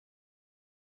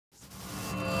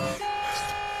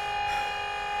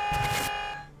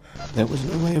There was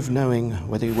no way of knowing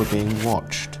whether you were being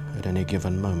watched at any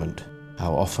given moment.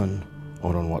 How often,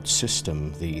 or on what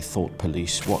system, the thought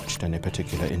police watched any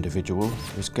particular individual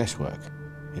was guesswork.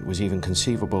 It was even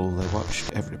conceivable they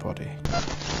watched everybody,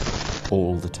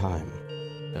 all the time.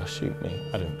 They'll shoot me,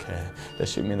 I don't care. They'll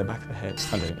shoot me in the back of the head,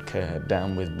 I don't care.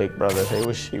 Down with Big Brother, they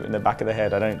will shoot in the back of the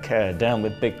head, I don't care. Down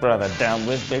with Big Brother, down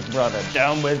with Big Brother,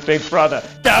 down with Big Brother,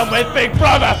 down with Big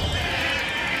Brother!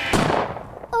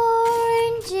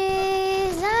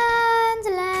 Oranges and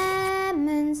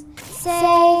lemons, say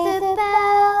the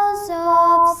bells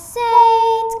of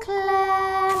Saint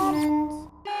Clement.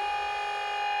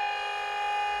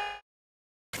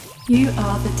 You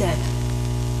are the dead.